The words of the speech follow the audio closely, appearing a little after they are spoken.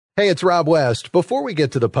Hey, it's Rob West. Before we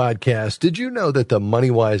get to the podcast, did you know that the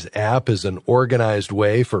MoneyWise app is an organized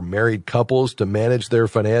way for married couples to manage their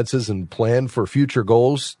finances and plan for future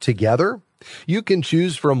goals together? You can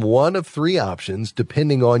choose from one of three options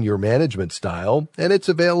depending on your management style, and it's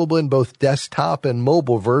available in both desktop and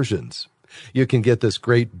mobile versions. You can get this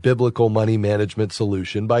great biblical money management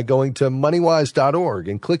solution by going to moneywise.org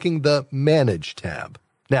and clicking the Manage tab.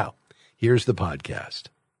 Now, here's the podcast.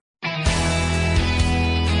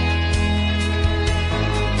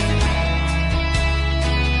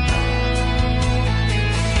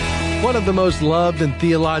 One of the most loved and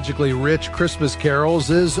theologically rich Christmas carols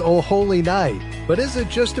is O Holy Night. But is it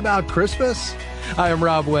just about Christmas? I am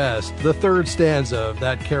Rob West. The third stanza of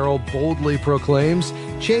that carol boldly proclaims,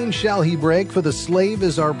 "Chains shall he break, for the slave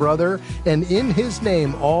is our brother, and in his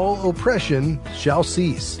name all oppression shall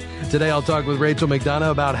cease." Today I'll talk with Rachel McDonough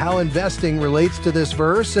about how investing relates to this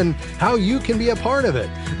verse and how you can be a part of it.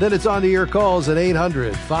 Then it's on to your calls at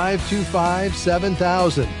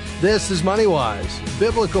 800-525-7000. This is MoneyWise,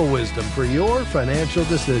 biblical wisdom for your financial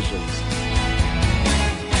decisions.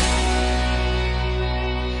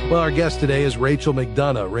 Well, our guest today is Rachel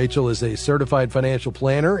McDonough. Rachel is a certified financial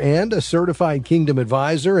planner and a certified Kingdom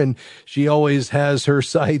advisor, and she always has her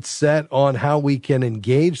sights set on how we can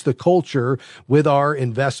engage the culture with our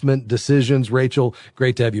investment decisions. Rachel,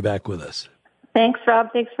 great to have you back with us. Thanks,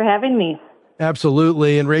 Rob. Thanks for having me.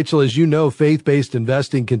 Absolutely. And Rachel, as you know, faith-based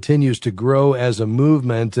investing continues to grow as a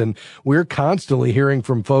movement, and we're constantly hearing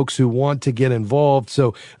from folks who want to get involved.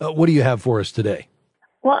 So what do you have for us today?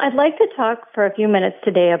 Well, I'd like to talk for a few minutes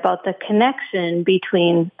today about the connection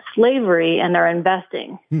between slavery and our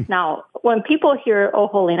investing. Now, when people hear O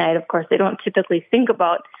Holy Night, of course, they don't typically think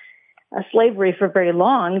about slavery for very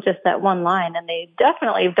long, just that one line, and they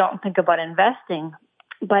definitely don't think about investing.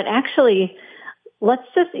 But actually, let's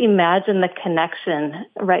just imagine the connection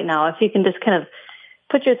right now. If you can just kind of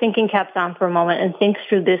put your thinking caps on for a moment and think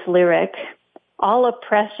through this lyric, all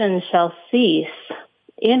oppression shall cease.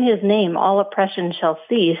 In his name, all oppression shall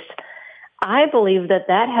cease. I believe that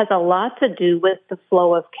that has a lot to do with the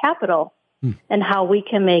flow of capital and how we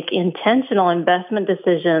can make intentional investment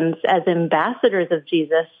decisions as ambassadors of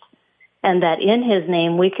Jesus, and that in his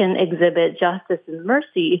name we can exhibit justice and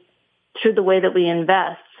mercy through the way that we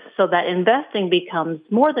invest, so that investing becomes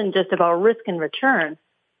more than just about risk and return,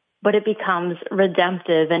 but it becomes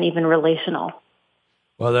redemptive and even relational.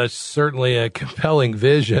 Well, that's certainly a compelling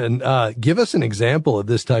vision. Give us an example of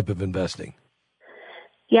this type of investing.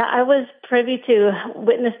 Yeah, I was privy to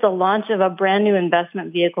witness the launch of a brand new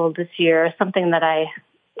investment vehicle this year, something that I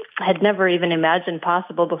had never even imagined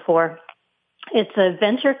possible before. It's a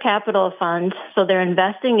venture capital fund, so they're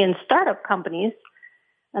investing in startup companies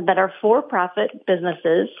that are for-profit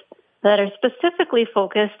businesses that are specifically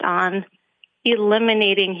focused on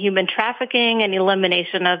eliminating human trafficking and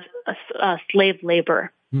elimination of slave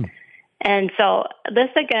labor. And so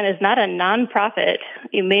this, again, is not a nonprofit.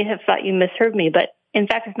 You may have thought you misheard me, but in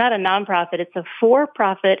fact, it's not a nonprofit. It's a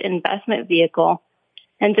for-profit investment vehicle,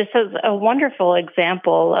 and just as a wonderful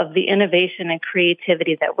example of the innovation and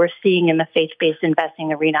creativity that we're seeing in the faith-based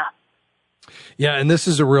investing arena. Yeah, and this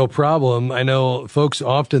is a real problem. I know folks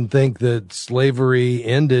often think that slavery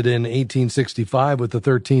ended in 1865 with the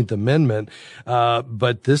 13th Amendment,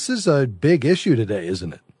 but this is a big issue today,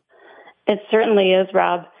 isn't it? It certainly is,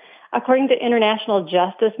 Rob. According to International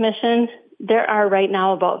Justice Mission, there are right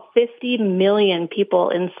now about 50 million people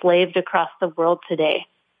enslaved across the world today.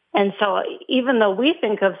 And so even though we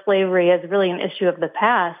think of slavery as really an issue of the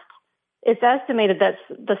past, it's estimated that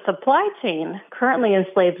the supply chain currently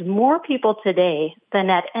enslaves more people today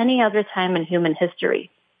than at any other time in human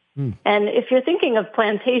history. And if you're thinking of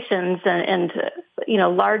plantations and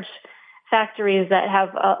large factories that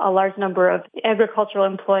have a large number of agricultural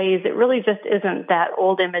employees, it really just isn't that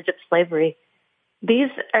old image of slavery.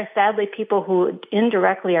 These are sadly people who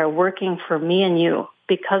indirectly are working for me and you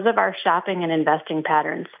because of our shopping and investing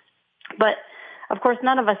patterns. But of course,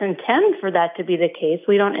 none of us intend for that to be the case.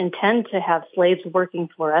 We don't intend to have slaves working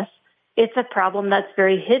for us. It's a problem that's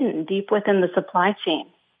very hidden deep within the supply chain.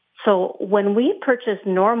 So when we purchase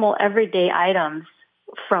normal everyday items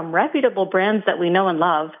from reputable brands that we know and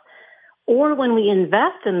love, or when we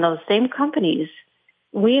invest in those same companies,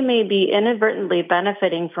 we may be inadvertently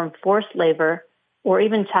benefiting from forced labor or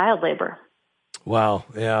even child labor. Wow.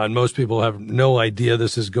 Yeah. And most people have no idea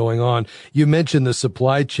this is going on. You mentioned the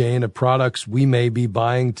supply chain of products we may be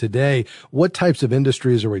buying today. What types of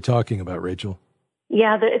industries are we talking about, Rachel?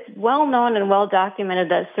 Yeah, it's well known and well documented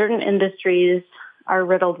that certain industries are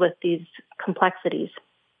riddled with these complexities.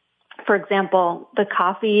 For example, the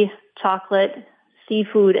coffee, chocolate,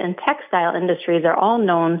 seafood, and textile industries are all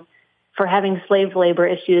known for having slave labor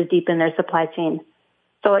issues deep in their supply chain.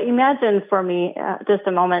 So imagine for me, just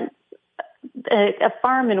a moment, a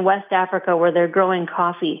farm in West Africa where they're growing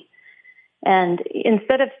coffee. And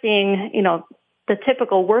instead of seeing, the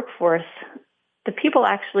typical workforce, the people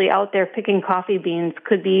actually out there picking coffee beans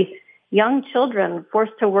could be young children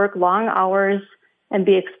forced to work long hours and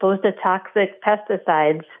be exposed to toxic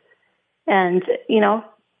pesticides. And,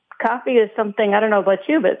 coffee is something, I don't know about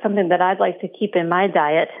you, but something that I'd like to keep in my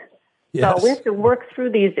diet. Yes. So we have to work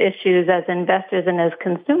through these issues as investors and as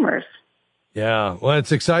consumers. Yeah, well,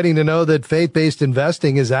 it's exciting to know that faith-based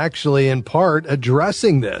investing is actually in part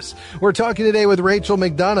addressing this. We're talking today with Rachel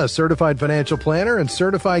McDonough, certified financial planner and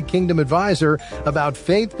certified Kingdom advisor, about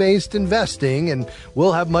faith-based investing, and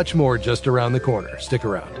we'll have much more just around the corner. Stick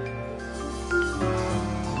around.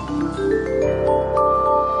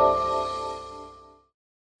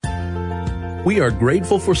 We are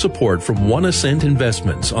grateful for support from One Ascent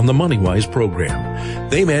Investments on the MoneyWise program.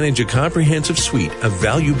 They manage a comprehensive suite of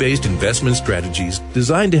value-based investment strategies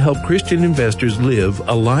designed to help Christian investors live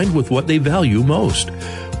aligned with what they value most.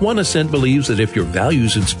 One Ascent believes that if your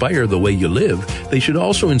values inspire the way you live, they should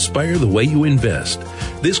also inspire the way you invest.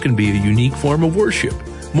 This can be a unique form of worship.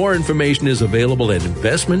 More information is available at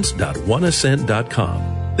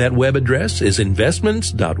investments.oneascent.com. That web address is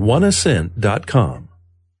investments.oneascent.com.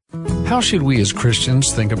 How should we as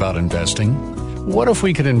Christians think about investing? What if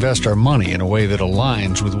we could invest our money in a way that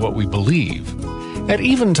aligns with what we believe? At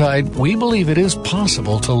Eventide, we believe it is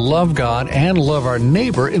possible to love God and love our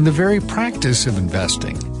neighbor in the very practice of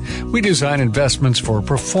investing. We design investments for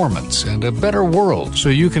performance and a better world so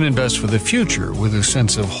you can invest for the future with a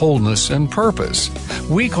sense of wholeness and purpose.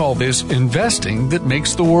 We call this investing that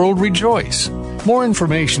makes the world rejoice. More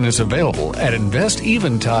information is available at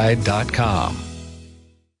investeventide.com.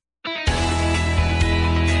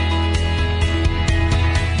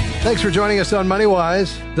 Thanks for joining us on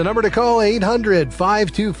MoneyWise. The number to call,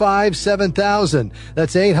 800-525-7000.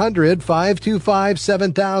 That's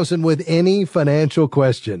 800-525-7000 with any financial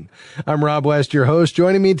question. I'm Rob West, your host.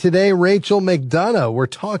 Joining me today, Rachel McDonough. We're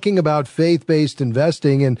talking about faith-based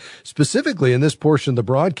investing, and specifically in this portion of the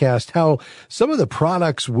broadcast, how some of the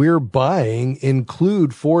products we're buying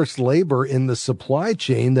include forced labor in the supply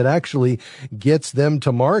chain that actually gets them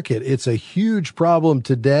to market. It's a huge problem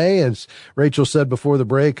today. As Rachel said before the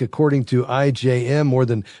break, according to IJM, more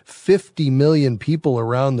than 50 million people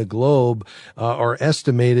around the globe are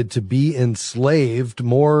estimated to be enslaved,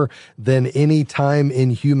 more than any time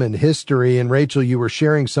in human history. And Rachel, you were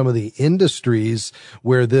sharing some of the industries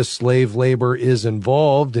where this slave labor is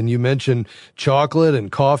involved, and you mentioned chocolate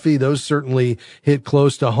and coffee. Those certainly hit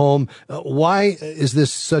close to home. Why is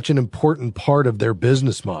this such an important part of their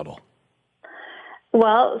business model?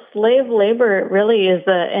 Well, slave labor really is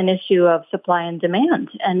an issue of supply and demand.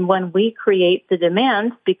 And when we create the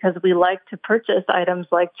demand, because we like to purchase items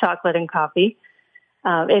like chocolate and coffee,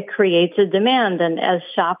 it creates a demand. And as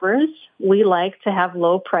shoppers, we like to have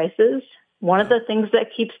low prices. One of the things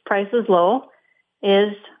that keeps prices low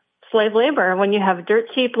is slave labor. When you have dirt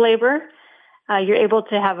cheap labor, you're able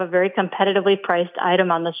to have a very competitively priced item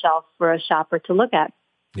on the shelf for a shopper to look at.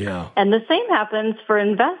 Yeah. And the same happens for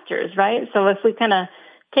investors, right? So if we kind of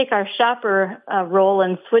take our shopper role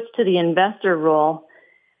and switch to the investor role,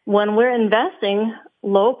 when we're investing,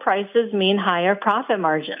 low prices mean higher profit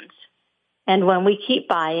margins. And when we keep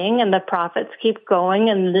buying and the profits keep going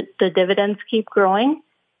and the dividends keep growing,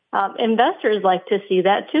 investors like to see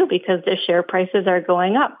that too because their share prices are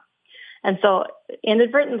going up. And so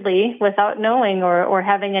inadvertently, without knowing or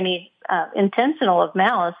having any intentional of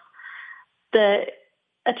malice, the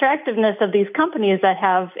attractiveness of these companies that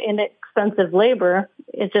have inexpensive labor,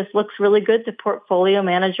 it just looks really good to portfolio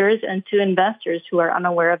managers and to investors who are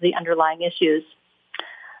unaware of the underlying issues.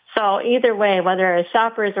 So either way, whether as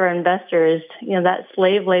shoppers or investors, that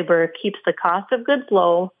slave labor keeps the cost of goods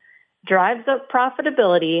low, drives up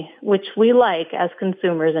profitability, which we like as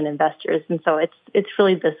consumers and investors. And so it's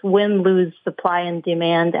really this win-lose supply and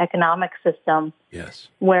demand economic system. Yes.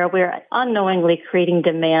 Where we're unknowingly creating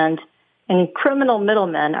demand, and criminal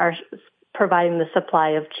middlemen are providing the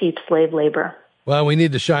supply of cheap slave labor. Well, we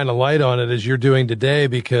need to shine a light on it as you're doing today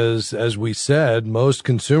because, as we said, most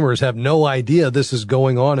consumers have no idea this is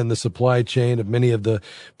going on in the supply chain of many of the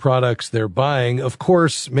products they're buying. Of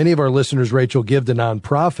course, many of our listeners, Rachel, give to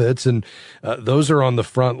nonprofits, and those are on the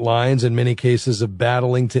front lines in many cases of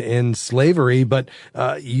battling to end slavery. But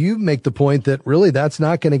you make the point that really that's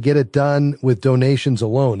not going to get it done with donations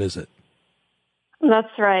alone, is it?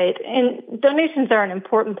 That's right. And donations are an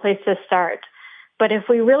important place to start. But if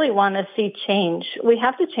we really want to see change, we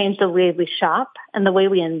have to change the way we shop and the way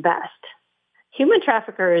we invest. Human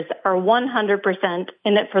traffickers are 100%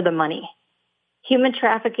 in it for the money. Human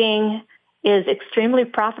trafficking is extremely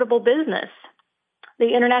profitable business.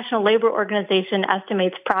 The International Labor Organization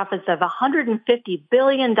estimates profits of $150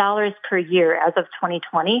 billion per year as of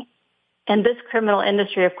 2020. And this criminal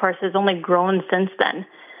industry, of course, has only grown since then.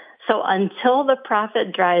 So until the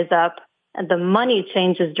profit dries up and the money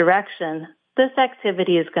changes direction, this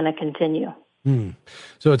activity is going to continue.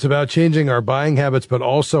 So it's about changing our buying habits, but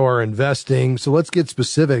also our investing. So let's get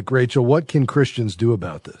specific. Rachel, what can Christians do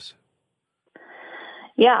about this?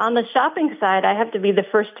 Yeah, on the shopping side, I have to be the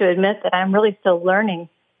first to admit that I'm really still learning.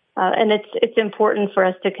 And it's important for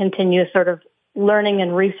us to continue sort of learning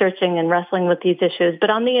and researching and wrestling with these issues. But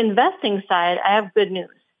on the investing side, I have good news.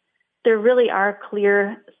 There really are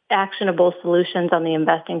clear, actionable solutions on the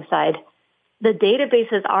investing side. The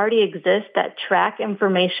databases already exist that track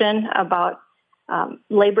information about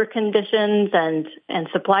labor conditions and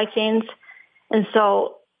supply chains. And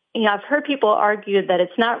so, I've heard people argue that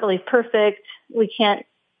it's not really perfect. We can't,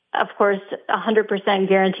 of course, 100%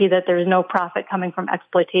 guarantee that there's no profit coming from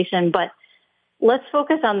exploitation, but let's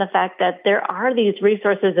focus on the fact that there are these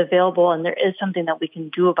resources available and there is something that we can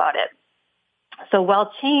do about it. So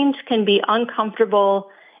while change can be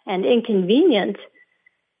uncomfortable and inconvenient,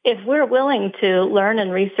 if we're willing to learn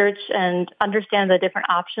and research and understand the different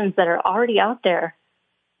options that are already out there,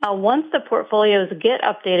 once the portfolios get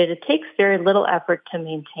updated, it takes very little effort to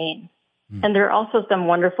maintain. And there are also some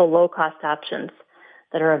wonderful low-cost options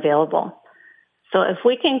that are available. So if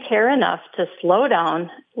we can care enough to slow down,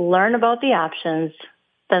 learn about the options,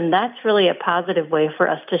 then that's really a positive way for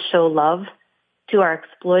us to show love to our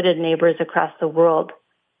exploited neighbors across the world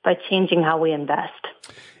by changing how we invest.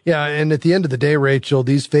 Yeah, and at the end of the day, Rachel,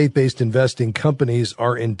 these faith-based investing companies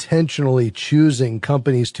are intentionally choosing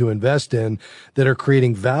companies to invest in that are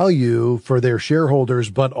creating value for their shareholders,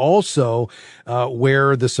 but also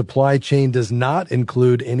where the supply chain does not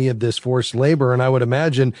include any of this forced labor. And I would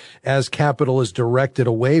imagine as capital is directed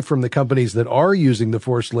away from the companies that are using the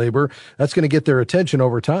forced labor, that's going to get their attention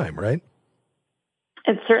over time, right?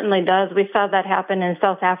 It certainly does. We saw that happen in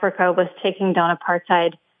South Africa with taking down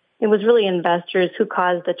apartheid. It was really investors who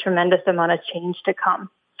caused a tremendous amount of change to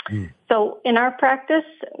come. So in our practice,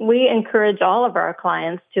 we encourage all of our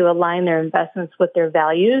clients to align their investments with their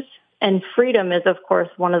values. And freedom is, of course,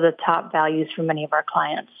 one of the top values for many of our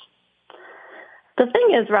clients. The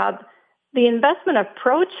thing is, Rob, the investment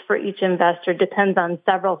approach for each investor depends on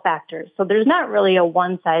several factors. So there's not really a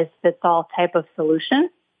one-size-fits-all type of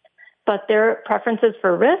solution. But their preferences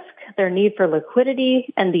for risk, their need for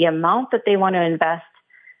liquidity, and the amount that they want to invest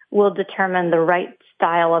will determine the right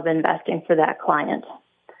style of investing for that client.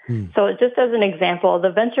 So just as an example, the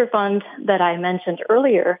venture fund that I mentioned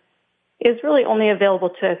earlier is really only available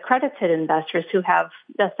to accredited investors who have,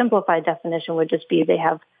 the simplified definition would just be they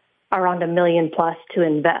have around $1 million plus to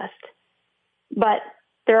invest. But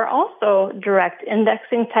there are also direct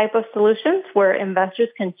indexing type of solutions where investors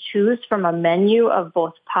can choose from a menu of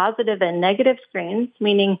both positive and negative screens,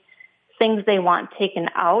 meaning things they want taken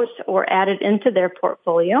out or added into their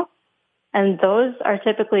portfolio. And those are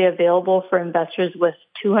typically available for investors with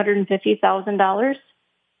 $250,000.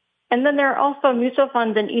 And then there are also mutual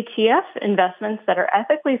funds and ETF investments that are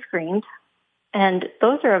ethically screened. And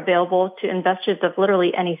those are available to investors of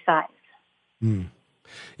literally any size.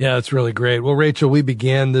 Yeah, that's really great. Well, Rachel, we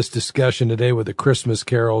began this discussion today with a Christmas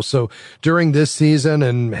carol. So during this season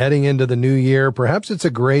and heading into the new year, perhaps it's a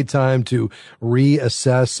great time to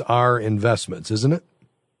reassess our investments, isn't it?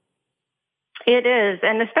 It is.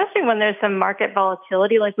 And especially when there's some market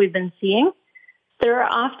volatility like we've been seeing, there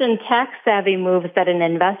are often tax-savvy moves that an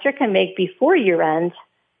investor can make before year-end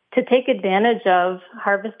to take advantage of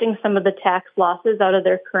harvesting some of the tax losses out of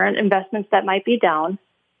their current investments that might be down.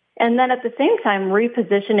 And then at the same time,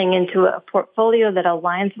 repositioning into a portfolio that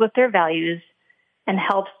aligns with their values and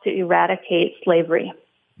helps to eradicate slavery.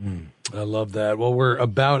 I love that. Well, we're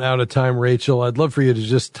about out of time, Rachel. I'd love for you to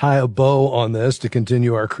just tie a bow on this to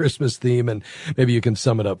continue our Christmas theme, and maybe you can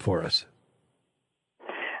sum it up for us.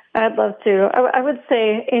 I'd love to. I would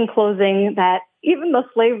say in closing that even though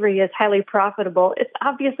slavery is highly profitable, it's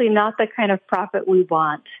obviously not the kind of profit we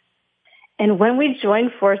want. And when we join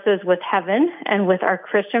forces with heaven and with our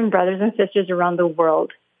Christian brothers and sisters around the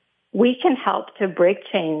world, we can help to break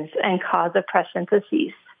chains and cause oppression to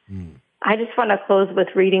cease. I just want to close with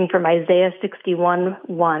reading from Isaiah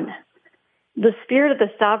 61:1. The Spirit of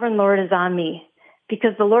the Sovereign Lord is on me,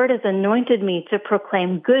 because the Lord has anointed me to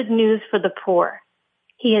proclaim good news for the poor.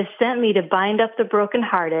 He has sent me to bind up the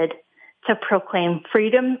brokenhearted, to proclaim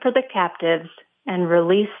freedom for the captives and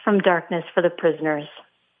release from darkness for the prisoners.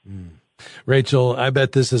 Rachel, I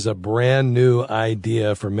bet this is a brand new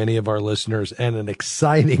idea for many of our listeners and an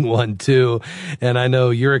exciting one too. And I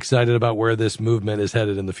know you're excited about where this movement is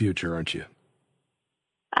headed in the future, aren't you?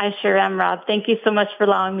 I sure am, Rob. Thank you so much for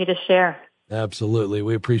allowing me to share. Absolutely.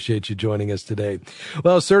 We appreciate you joining us today.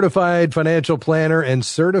 Well, certified financial planner and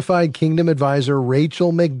certified kingdom advisor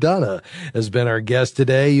Rachel McDonough has been our guest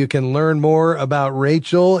today. You can learn more about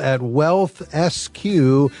Rachel at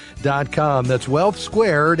wealthsq.com. That's wealth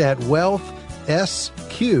squared at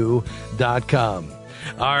wealthsq.com.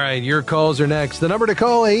 All right, your calls are next. The number to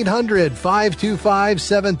call,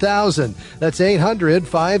 800-525-7000. That's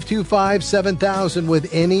 800-525-7000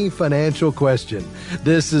 with any financial question.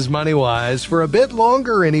 This is MoneyWise. For a bit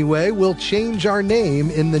longer anyway, we'll change our name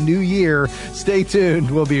in the new year. Stay tuned.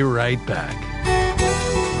 We'll be right back.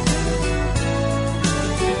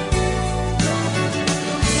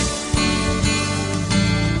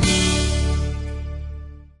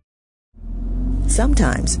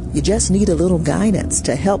 Sometimes you just need a little guidance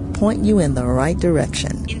to help point you in the right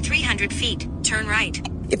direction. In 300 feet, turn right.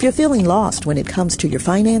 If you're feeling lost when it comes to your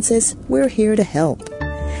finances, we're here to help.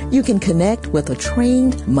 You can connect with a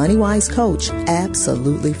trained MoneyWise coach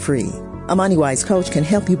absolutely free. A MoneyWise coach can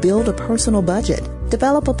help you build a personal budget,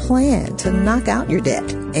 develop a plan to knock out your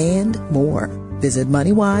debt, and more. Visit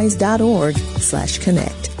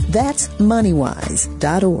moneywise.org/connect. That's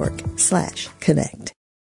moneywise.org/connect.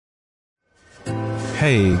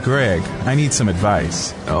 Hey, Greg, I need some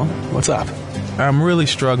advice. Oh, what's up? I'm really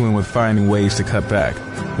struggling with finding ways to cut back.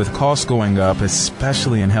 With costs going up,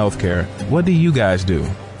 especially in healthcare, what do you guys do?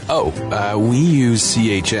 We use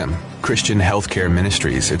CHM, Christian Healthcare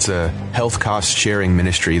Ministries. It's a health cost sharing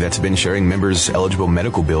ministry that's been sharing members' eligible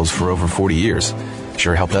medical bills for over 40 years.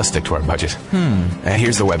 Sure helped us stick to our budget.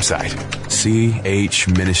 Here's the website,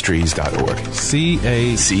 chministries.org.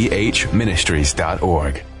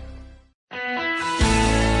 chministries.org.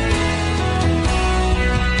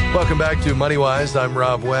 Welcome back to MoneyWise. I'm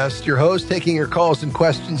Rob West, your host, taking your calls and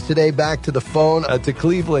questions today. Back to the phone to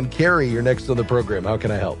Cleveland. Carrie, you're next on the program. How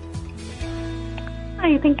can I help?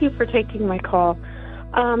 Hi, thank you for taking my call.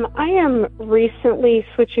 I am recently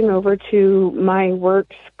switching over to my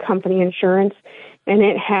work's company insurance, and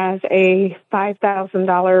it has a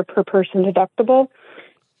 $5,000 per person deductible.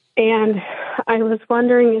 And I was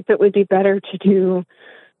wondering if it would be better to do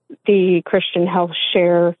the Christian Health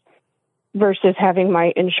Share versus having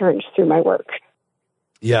my insurance through my work.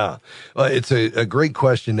 Yeah, it's a great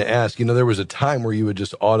question to ask. You know, there was a time where you would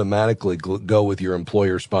just automatically go with your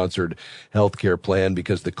employer-sponsored healthcare plan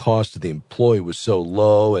because the cost of the employee was so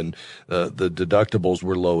low and the deductibles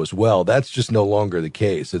were low as well. That's just no longer the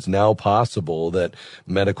case. It's now possible that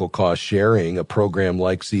medical cost sharing, a program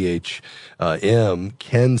like CHM,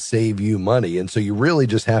 can save you money. And so you really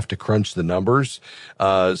just have to crunch the numbers.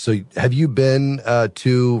 So have you been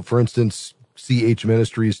to, for instance,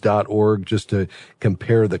 chministries.org just to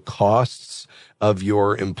compare the costs of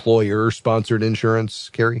your employer-sponsored insurance,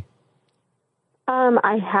 Carrie?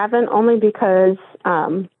 I haven't, only because,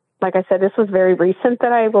 like I said, this was very recent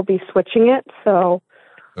that I will be switching it. So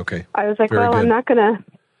okay, I was like, very good. I'm not going to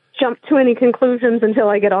jump to any conclusions until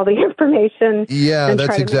I get all the information. Yeah,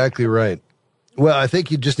 that's exactly right. Well, I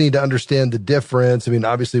think you just need to understand the difference. I mean,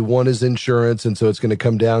 obviously one is insurance, and so it's going to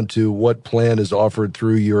come down to what plan is offered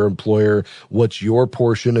through your employer. What's your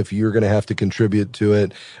portion if you're going to have to contribute to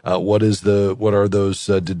it? What are those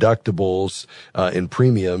deductibles and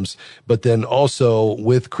premiums? But then also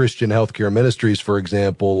with Christian Healthcare Ministries, for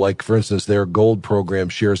example, like for instance, their Gold program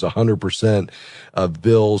shares 100% of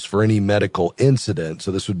bills for any medical incident.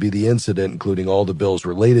 So this would be the incident, including all the bills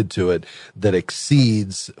related to it, that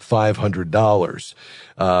exceeds $500.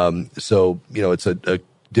 So, you know, it's a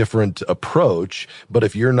different approach, but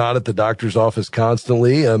if you're not at the doctor's office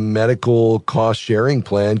constantly, a medical cost sharing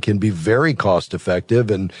plan can be very cost effective.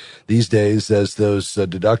 And these days, as those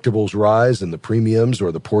deductibles rise and the premiums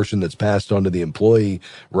or the portion that's passed on to the employee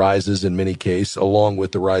rises in many cases, along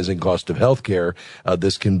with the rising cost of healthcare,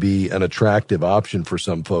 this can be an attractive option for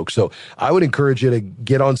some folks. So I would encourage you to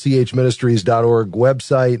get on chministries.org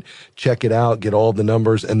website, check it out, get all the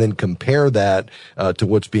numbers, and then compare that to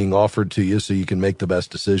what's being offered to you so you can make the best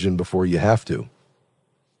decision before you have to.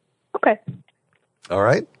 Okay. All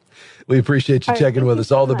right. We appreciate you checking with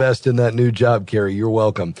us. All the best in that new job, Carrie. You're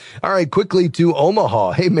welcome. All right. Quickly to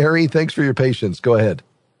Omaha. Hey, Mary, thanks for your patience. Go ahead.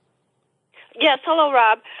 Yes. Hello,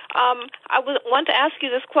 Rob. I want to ask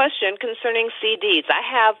you this question concerning CDs. I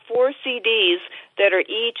have 4 CDs that are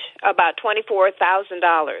each about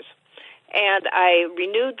 $24,000, and I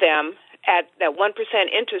renewed them at that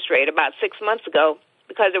 1% interest rate about 6 months ago.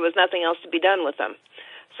 because there was nothing else to be done with them.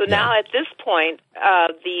 So now at this point,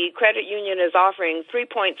 the credit union is offering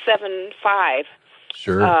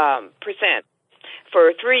 3.75%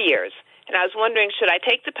 for 3 years. And I was wondering, should I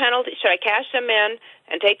take the penalty? Should I cash them in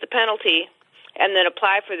and take the penalty and then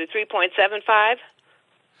apply for the 3.75?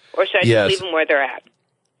 Or should I just leave them where they're at?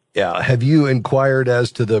 Yeah. Have you inquired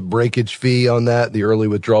as to the breakage fee on that, the early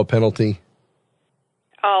withdrawal penalty?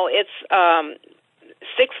 Oh, it's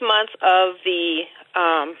 6 months of the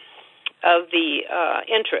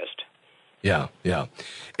interest. Yeah.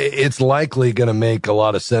 It's likely going to make a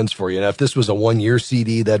lot of sense for you. Now, if this was a 1-year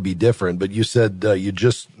CD, that'd be different. But you said you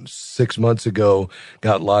just 6 months ago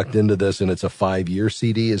got locked into this, and it's a 5-year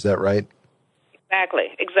CD. Is that right?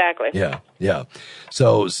 Exactly. Yeah.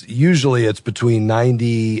 So usually it's between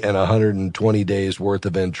 90 and 120 days worth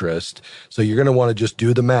of interest. So you're going to want to just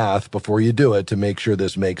do the math before you do it to make sure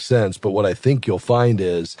this makes sense. But what I think you'll find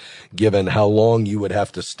is, given how long you would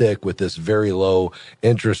have to stick with this very low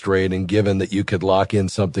interest rate, and given that you could lock in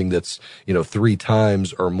something that's, 3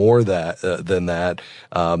 times or more than that,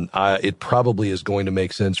 it probably is going to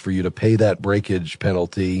make sense for you to pay that breakage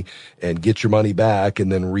penalty and get your money back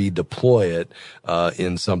and then redeploy it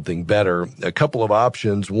in something better. A couple of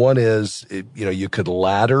options. One is, you could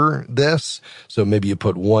ladder this. So maybe you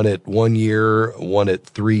put one at 1 year, one at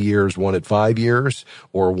 3 years, one at 5 years,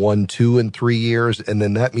 or 1, 2, and 3 years. And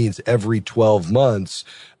then that means every 12 months,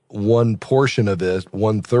 one portion of it,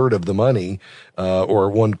 1/3 of the money, or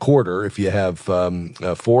 1/4, if you have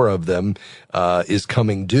 4 of them, is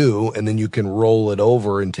coming due, and then you can roll it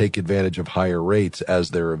over and take advantage of higher rates as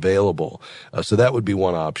they're available. So that would be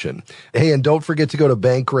one option. Hey, and don't forget to go to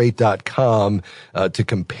bankrate.com to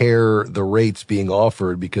compare the rates being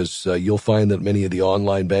offered, because you'll find that many of the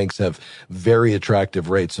online banks have very attractive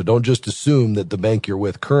rates. So don't just assume that the bank you're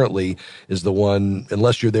with currently is the one,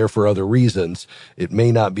 unless you're there for other reasons. It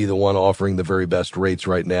may not be the one offering the very best rates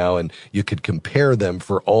right now, and you could compare them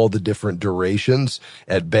for all the different durations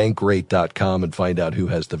at bankrate.com and find out who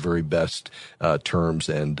has the very best terms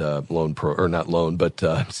and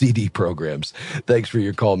CD programs. Thanks for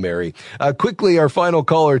your call, Mary. Quickly, our final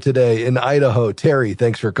caller today in Idaho, Terry.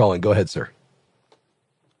 Thanks for calling. Go ahead, sir.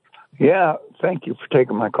 Yeah, thank you for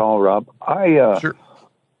taking my call, Rob. Sure.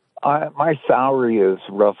 My salary is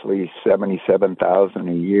roughly $77,000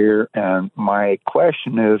 a year, and my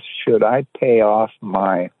question is, should I pay off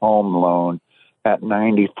my home loan at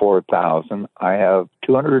 $94,000? I have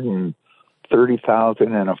 $230,000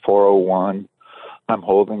 in a 401. I'm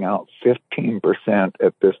holding out 15%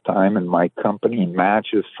 at this time, and my company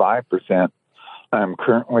matches 5%. I'm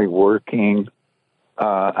currently working.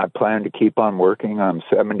 I plan to keep on working. I'm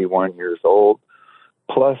 71 years old.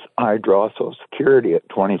 Plus, I draw Social Security at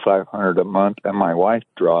 $2,500 a month, and my wife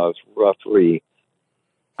draws roughly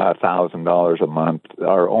 $1,000 a month.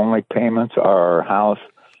 Our only payments are our house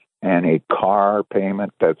and a car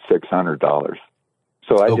payment that's $600.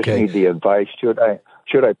 So I just need the advice. Should I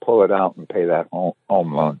pull it out and pay that home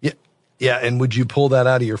loan? Yeah. And would you pull that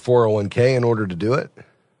out of your 401k in order to do it?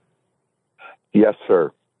 Yes,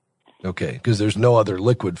 sir. Okay, because there's no other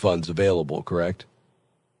liquid funds available, correct?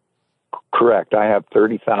 Correct. I have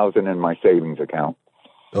 $30,000 in my savings account.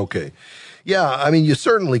 Okay. Yeah, I mean, you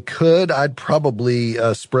certainly could. I'd probably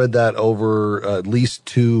spread that over at least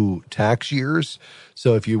 2 tax years.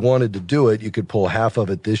 So if you wanted to do it, you could pull half of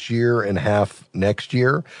it this year and half next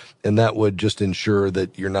year. And that would just ensure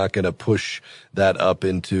that you're not going to push that up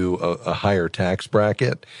into a higher tax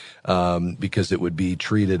bracket, because it would be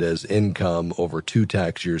treated as income over 2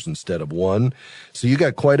 tax years instead of 1. So you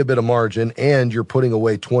got quite a bit of margin, and you're putting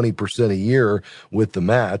away 20% a year with the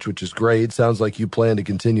match, which is great. Sounds like you plan to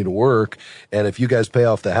continue to work. And if you guys pay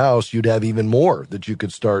off the house, you'd have even more that you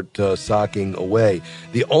could start socking away.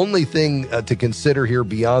 The only thing to consider here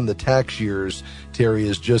beyond the tax years, Terry,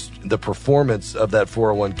 is just the performance of that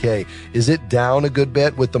 401k. Is it down a good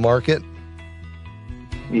bit with the market?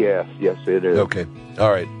 Yes, it is. Okay.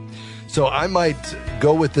 All right. So I might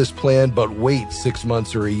go with this plan, but wait 6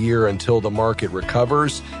 months or a year until the market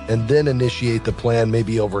recovers, and then initiate the plan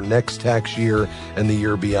maybe over next tax year and the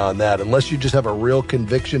year beyond that. Unless you just have a real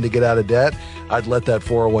conviction to get out of debt, I'd let that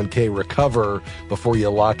 401k recover before you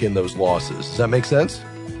lock in those losses. Does that make sense?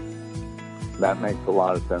 That makes a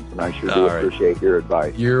lot of sense, and I sure do appreciate your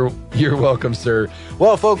advice. You're welcome, sir.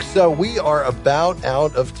 Well, folks, we are about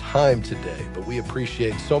out of time today, but we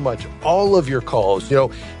appreciate so much all of your calls.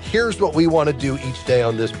 Here's what we want to do each day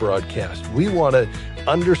on this broadcast. We want to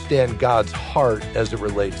understand God's heart as it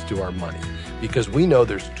relates to our money, because we know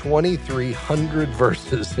there's 2,300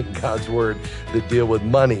 verses in God's Word that deal with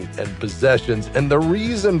money and possessions. And the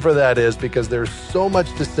reason for that is because there's so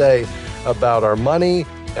much to say about our money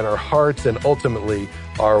and our hearts and ultimately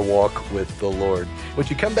our walk with the Lord. Would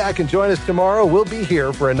you come back and join us tomorrow? We'll be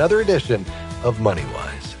here for another edition of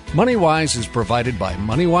MoneyWise. MoneyWise is provided by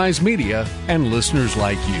MoneyWise Media and listeners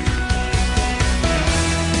like you.